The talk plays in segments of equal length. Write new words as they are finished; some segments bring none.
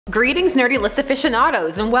Greetings nerdy list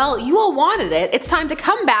aficionados, and well, you all wanted it, it's time to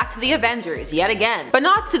come back to the Avengers yet again. But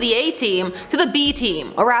not to the A team, to the B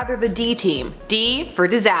team, or rather the D team. D for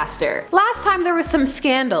disaster. Last time there was some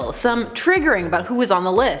scandal, some triggering about who was on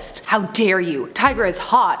the list. How dare you, Tigra is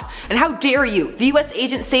hot, and how dare you, the US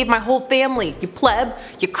agent saved my whole family, you pleb,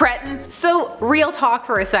 you cretin. So real talk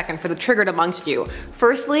for a second for the triggered amongst you.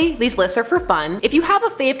 Firstly, these lists are for fun. If you have a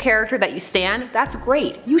fave character that you stan, that's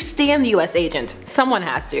great. You stan the US agent. Someone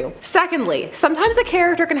has to. Secondly, sometimes a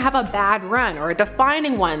character can have a bad run or a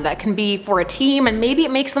defining one that can be for a team and maybe it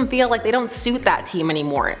makes them feel like they don't suit that team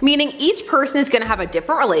anymore, meaning each person is going to have a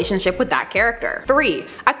different relationship with that character. 3.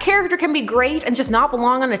 A character can be great and just not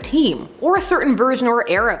belong on a team, or a certain version or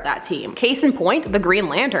era of that team. Case in point, the Green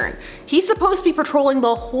Lantern. He's supposed to be patrolling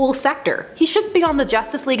the whole sector. He shouldn't be on the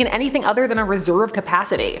Justice League in anything other than a reserve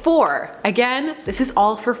capacity. 4. Again, this is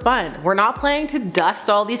all for fun. We're not planning to dust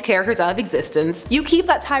all these characters out of existence. You keep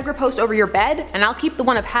that Tigra post over your bed, and I'll keep the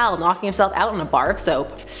one of Hal knocking himself out in a bar of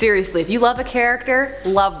soap. Seriously, if you love a character,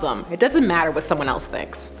 love them. It doesn't matter what someone else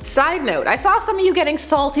thinks. Side note, I saw some of you getting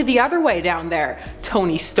salty the other way down there.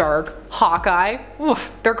 Tony Stark, Hawkeye,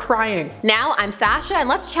 oof, they're crying. Now I'm Sasha, and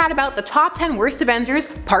let's chat about the top 10 worst Avengers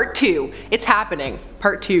Part 2. It's happening.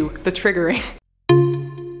 Part 2, the triggering.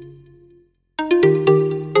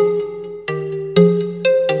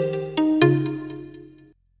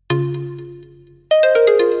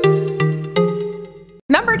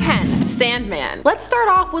 Number 10. Sandman. Let's start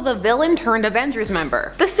off with a villain turned Avengers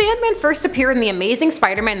member. The Sandman first appeared in The Amazing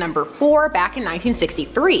Spider-Man number 4 back in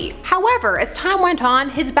 1963. However, as time went on,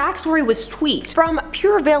 his backstory was tweaked from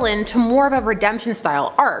pure villain to more of a redemption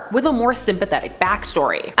style arc with a more sympathetic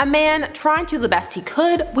backstory. A man trying to do the best he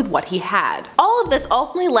could with what he had. All of this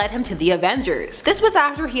ultimately led him to the Avengers. This was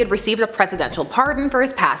after he had received a presidential pardon for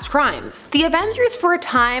his past crimes. The Avengers for a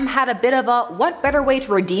time had a bit of a what better way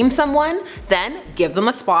to redeem someone than give them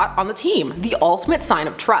a spot on the team, the ultimate sign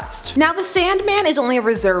of trust. Now the Sandman is only a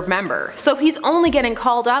reserve member, so he's only getting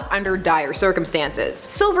called up under dire circumstances.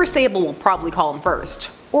 Silver Sable will probably call him first.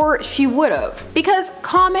 Or she would've. Because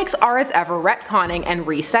comics are as ever retconning and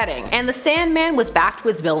resetting, and the Sandman was back to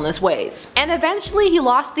his villainous ways. And eventually he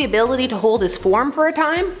lost the ability to hold his form for a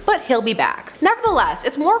time, but he'll be back. Nevertheless,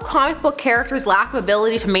 it's more comic book characters' lack of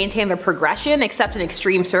ability to maintain their progression except in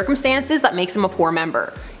extreme circumstances that makes him a poor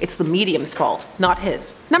member. It's the medium's fault, not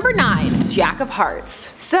his. Number 9. Jack of Hearts.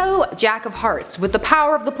 So, Jack of Hearts, with the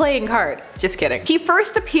power of the playing card. Just kidding. He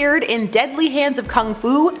first appeared in Deadly Hands of Kung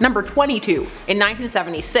Fu number 22 in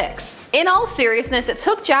 1976. In all seriousness, it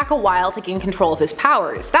took Jack a while to gain control of his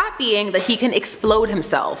powers, that being that he can explode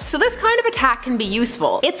himself. So this kind of attack can be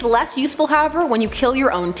useful. It's less useful, however, when you kill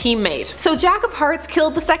your own teammate. So Jack of Hearts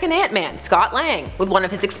killed the second Ant-Man, Scott Lang, with one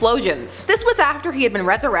of his explosions. This was after he had been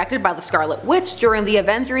resurrected by the Scarlet Witch during the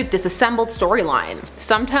Avengers Disassembled storyline.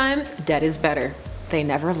 Sometimes dead is better. They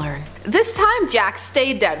never learn. This time Jack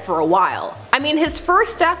stayed dead for a while. I mean, his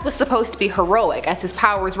first death was supposed to be heroic as his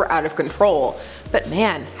powers were out of control, but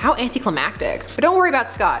man, how anticlimactic. But don't worry about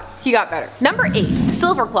Scott, he got better. Number 8.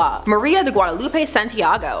 Silverclaw, Maria de Guadalupe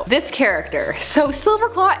Santiago. This character. So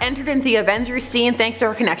Silverclaw entered into the Avengers scene thanks to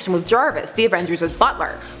her connection with Jarvis, the Avengers'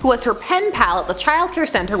 butler, who was her pen pal at the childcare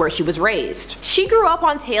center where she was raised. She grew up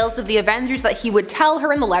on tales of the Avengers that he would tell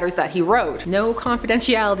her in the letters that he wrote. No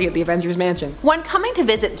confidentiality at the Avengers mansion. When coming to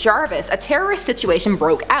visit Jarvis, a terrorist situation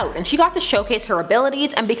broke out and she got to showcase her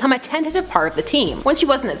abilities and become a tentative part of the team, when she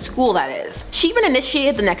wasn't at school that is. She even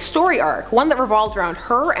initiated the next story arc, one that revolved around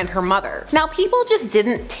her and her mother. Now people just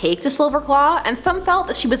didn't take to Silverclaw, and some felt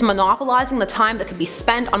that she was monopolizing the time that could be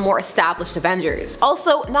spent on more established Avengers.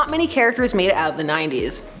 Also, not many characters made it out of the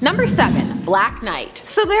 90s. Number 7. Black Knight.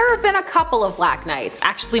 So there have been a couple of Black Knights,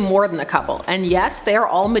 actually more than a couple, and yes, they are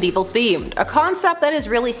all medieval themed, a concept that is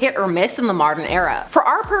really hit or miss in the modern era. For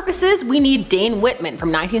our purposes, we need Dane Whitman from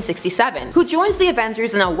 1967, who joins the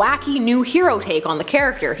Avengers in a wacky new hero take on the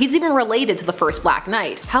character. He's even related to the first Black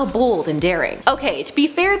Knight. How bold and daring. Okay, to be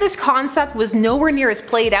fair, this concept was nowhere near as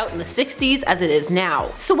played out in the 60s as it is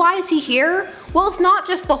now. So why is he here? Well, it's not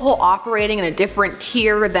just the whole operating in a different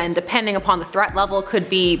tier than, depending upon the threat level, could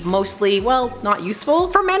be mostly, well, not useful.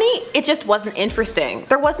 For many, it just wasn't interesting.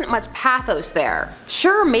 There wasn't much pathos there.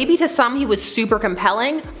 Sure, maybe to some he was super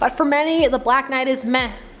compelling, but for many, the Black Knight is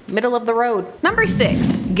meh. middle of the road. Number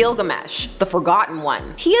 6. Gilgamesh, the Forgotten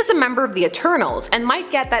One. He is a member of the Eternals and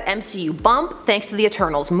might get that MCU bump thanks to the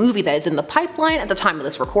Eternals movie that is in the pipeline at the time of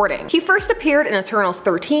this recording. He first appeared in Eternals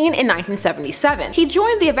 13 in 1977. He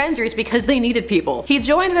joined the Avengers because they needed people. He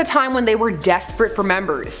joined at a time when they were desperate for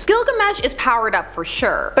members. Gilgamesh is powered up for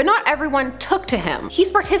sure, but not everyone took to him. He's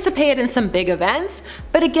participated in some big events,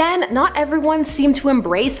 but again, not everyone seemed to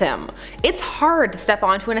embrace him. It's hard to step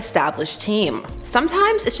onto an established team.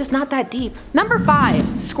 Sometimes it's just not that deep. Number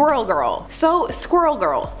 5. Squirrel Girl. So Squirrel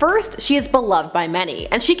Girl, first, she is beloved by many,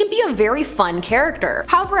 and she can be a very fun character.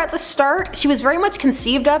 However, at the start, she was very much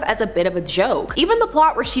conceived of as a bit of a joke. Even the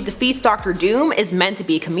plot where she defeats Dr. Doom is meant to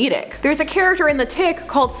be comedic. There's a character in The Tick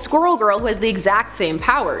called Squirrel Girl who has the exact same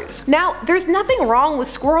powers. Now, there's nothing wrong with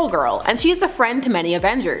Squirrel Girl, and she is a friend to many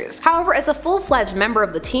Avengers. However, as a full-fledged member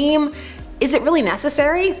of the team, is it really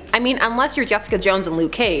necessary? I mean, unless you're Jessica Jones and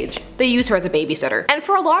Luke Cage. They use her as a babysitter. And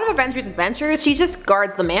for a lot of Avengers adventures, she just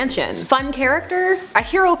guards the mansion. Fun character? A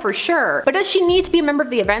hero for sure. But does she need to be a member of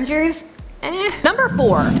the Avengers? Number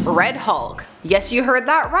 4. Red Hulk. Yes, you heard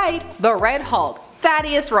that right. The Red Hulk.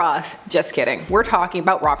 Thaddeus Ross. Just kidding. We're talking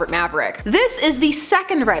about Robert Maverick. This is the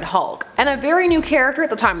second Red Hulk, and a very new character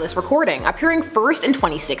at the time of this recording, appearing first in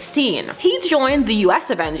 2016. He joined the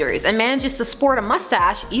US Avengers and manages to sport a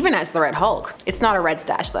mustache even as the Red Hulk. It's not a red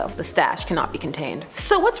stash though. The stash cannot be contained.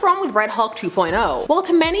 So what's wrong with Red Hulk 2.0? Well,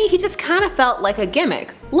 to many, he just kinda felt like a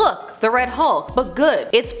gimmick. Look, the Red Hulk, but good.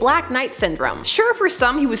 It's Black Knight syndrome. Sure, for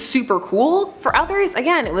some he was super cool. For others,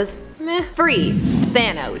 again, it was meh. 3.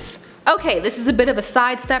 Thanos. Okay, this is a bit of a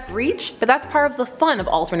sidestep reach, but that's part of the fun of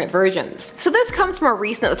alternate versions. So this comes from a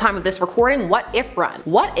recent, at the time of this recording, What If run.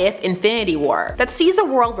 What If Infinity War, that sees a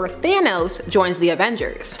world where Thanos joins the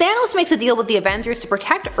Avengers. Thanos makes a deal with the Avengers to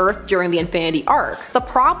protect Earth during the Infinity Arc. The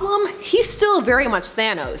problem? He's still very much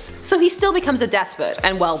Thanos, so he still becomes a despot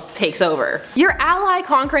and, well, takes over. Your ally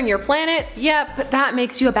conquering your planet? Yep, but that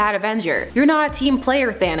makes you a bad Avenger. You're not a team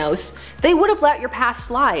player, Thanos. They would have let your past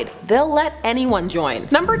slide. They'll let anyone join.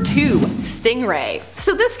 Number 2. Stingray.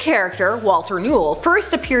 So this character, Walter Newell,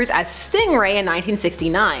 first appears as Stingray in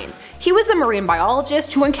 1969. He was a marine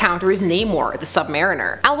biologist who encounters Namor, the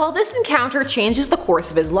Submariner. And while this encounter changes the course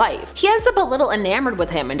of his life, he ends up a little enamored with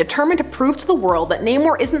him and determined to prove to the world that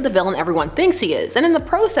Namor isn't the villain everyone thinks he is, and in the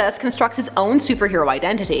process constructs his own superhero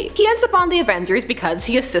identity. He ends up on the Avengers because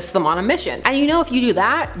he assists them on a mission. And you know, if you do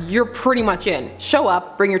that, you're pretty much in. Show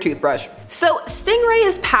up, bring your toothbrush. So Stingray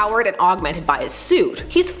is powered and augmented by his suit.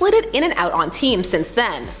 He's flitted in and out on teams since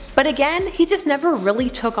then. But again, he just never really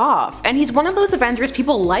took off, and he's one of those Avengers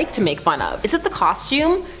people like to make fun of. Is it the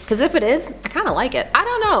costume? Because if it is, I kinda like it. I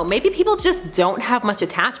don't know, maybe people just don't have much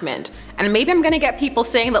attachment, and maybe I'm gonna get people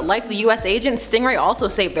saying that like the US agent, Stingray also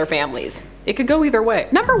saved their families. It could go either way.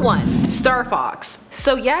 Number 1. Star Fox.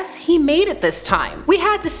 So yes, he made it this time. We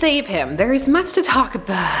had to save him, there is much to talk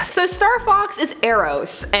about. So Star Fox is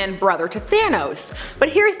Eros, and brother to Thanos. But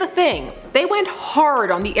here's the thing, they went hard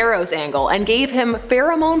on the Eros angle and gave him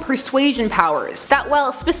pheromone persuasion powers that,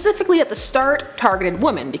 well, specifically at the start, targeted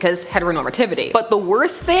women because heteronormativity. But the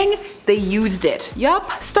worst thing, they used it.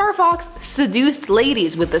 Yup, Star Fox seduced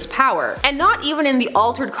ladies with this power. And not even in the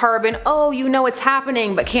altered carbon, oh, you know it's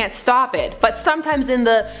happening but can't stop it, but sometimes in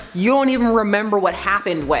the you don't even remember what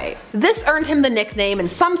happened way. This earned him the nickname in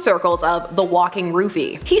some circles of the walking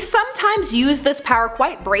roofie. He sometimes used this power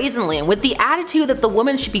quite brazenly and with the attitude that the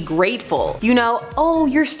woman should be grateful. You know, oh,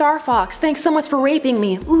 you're Star Fox, thanks so much for raping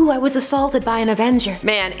me. Ooh, I was assaulted by an Avenger.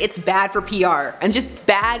 Man, it's bad for PR, and just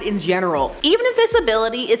bad in general. Even if this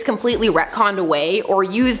ability is completely retconned away or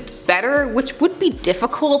used better, which would be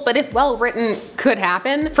difficult, but if well written, could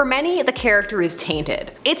happen, for many, the character is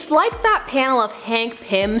tainted. It's like that panel of Hank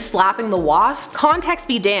Pym slapping the Wasp. Context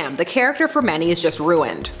be damned, the character for many is just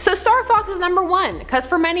ruined. So Star Fox is number 1, because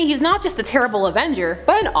for many he's not just a terrible Avenger,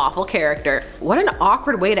 but an awful character. What an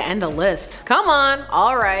awkward way to end a list. Come on,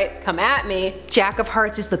 alright, come at me. Jack of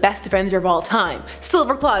Hearts is the best Avenger of all time.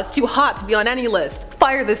 Silverclaw is too hot to be on any list.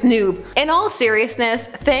 Fire this noob. In all seriousness,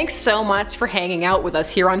 thanks so much for hanging out with us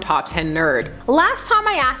here on Top 10 Nerd. Last time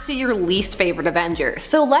I asked you your least favorite Avenger,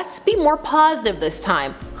 so let's be more positive this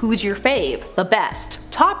time. Who's your fave? The best.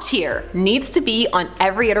 Top tier needs to be on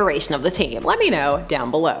every iteration of the team. Let me know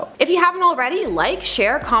down below. If you haven't already, like,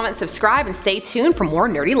 share, comment, subscribe, and stay tuned for more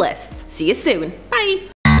nerdy lists. See you soon. Bye!